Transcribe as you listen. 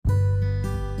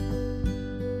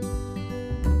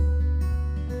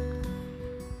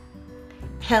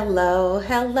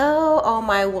Hello, all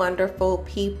my wonderful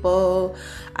people.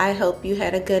 I hope you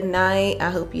had a good night. I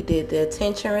hope you did the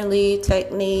attention relief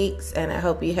techniques, and I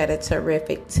hope you had a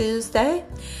terrific Tuesday.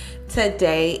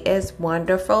 Today is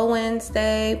Wonderful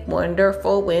Wednesday.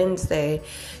 Wonderful Wednesday.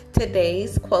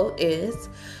 Today's quote is,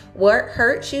 "What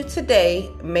hurts you today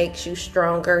makes you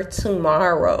stronger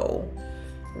tomorrow."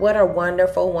 What a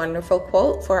wonderful, wonderful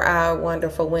quote for our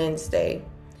Wonderful Wednesday.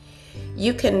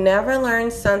 You can never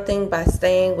learn something by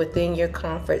staying within your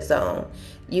comfort zone.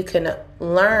 You can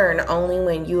learn only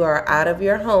when you are out of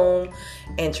your home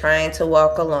and trying to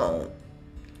walk alone.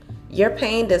 Your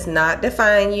pain does not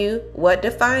define you. What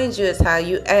defines you is how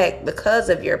you act because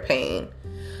of your pain.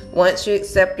 Once you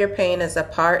accept your pain as a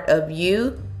part of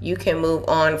you, you can move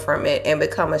on from it and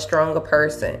become a stronger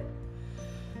person.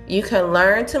 You can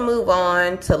learn to move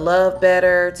on, to love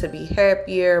better, to be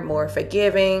happier, more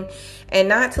forgiving, and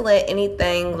not to let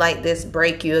anything like this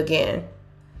break you again.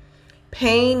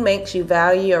 Pain makes you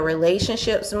value your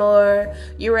relationships more.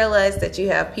 You realize that you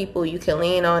have people you can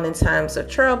lean on in times of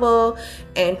trouble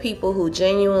and people who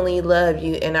genuinely love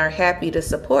you and are happy to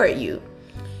support you.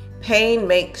 Pain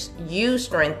makes you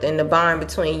strengthen the bond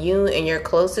between you and your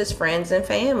closest friends and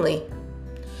family.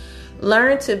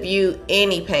 Learn to view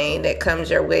any pain that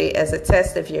comes your way as a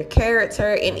test of your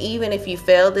character, and even if you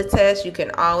fail the test, you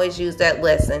can always use that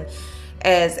lesson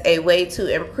as a way to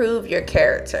improve your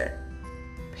character.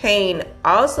 Pain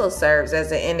also serves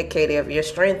as an indicator of your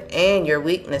strength and your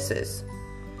weaknesses.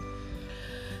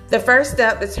 The first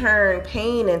step to turn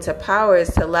pain into power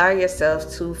is to allow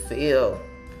yourself to feel.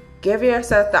 Give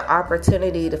yourself the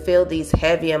opportunity to feel these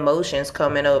heavy emotions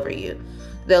coming over you.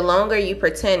 The longer you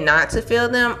pretend not to feel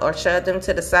them or shove them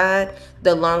to the side,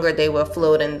 the longer they will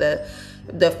float in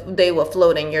they will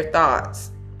float in your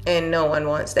thoughts. And no one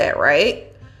wants that,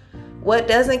 right? What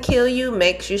doesn't kill you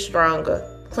makes you stronger.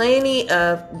 Plenty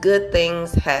of good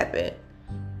things happen.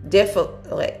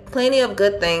 Plenty of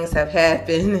good things have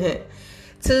happened.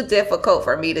 Too difficult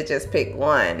for me to just pick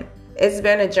one. It's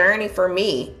been a journey for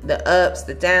me. The ups,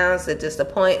 the downs, the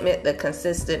disappointment, the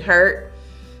consistent hurt.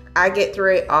 I get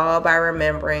through it all by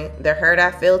remembering the hurt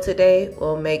I feel today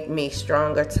will make me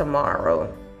stronger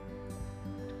tomorrow.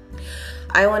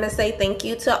 I want to say thank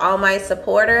you to all my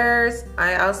supporters.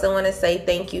 I also want to say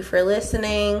thank you for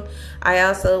listening. I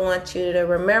also want you to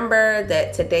remember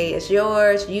that today is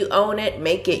yours. You own it.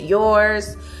 Make it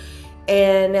yours.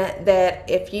 And that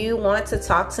if you want to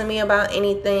talk to me about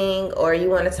anything, or you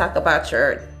want to talk about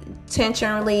your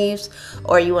tension reliefs,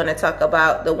 or you want to talk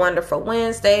about the Wonderful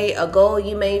Wednesday, a goal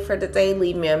you made for the day,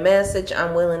 leave me a message.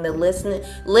 I'm willing to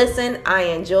listen. I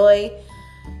enjoy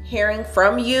hearing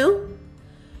from you.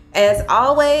 As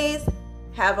always,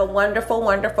 have a wonderful,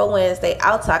 wonderful Wednesday.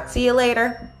 I'll talk to you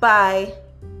later. Bye.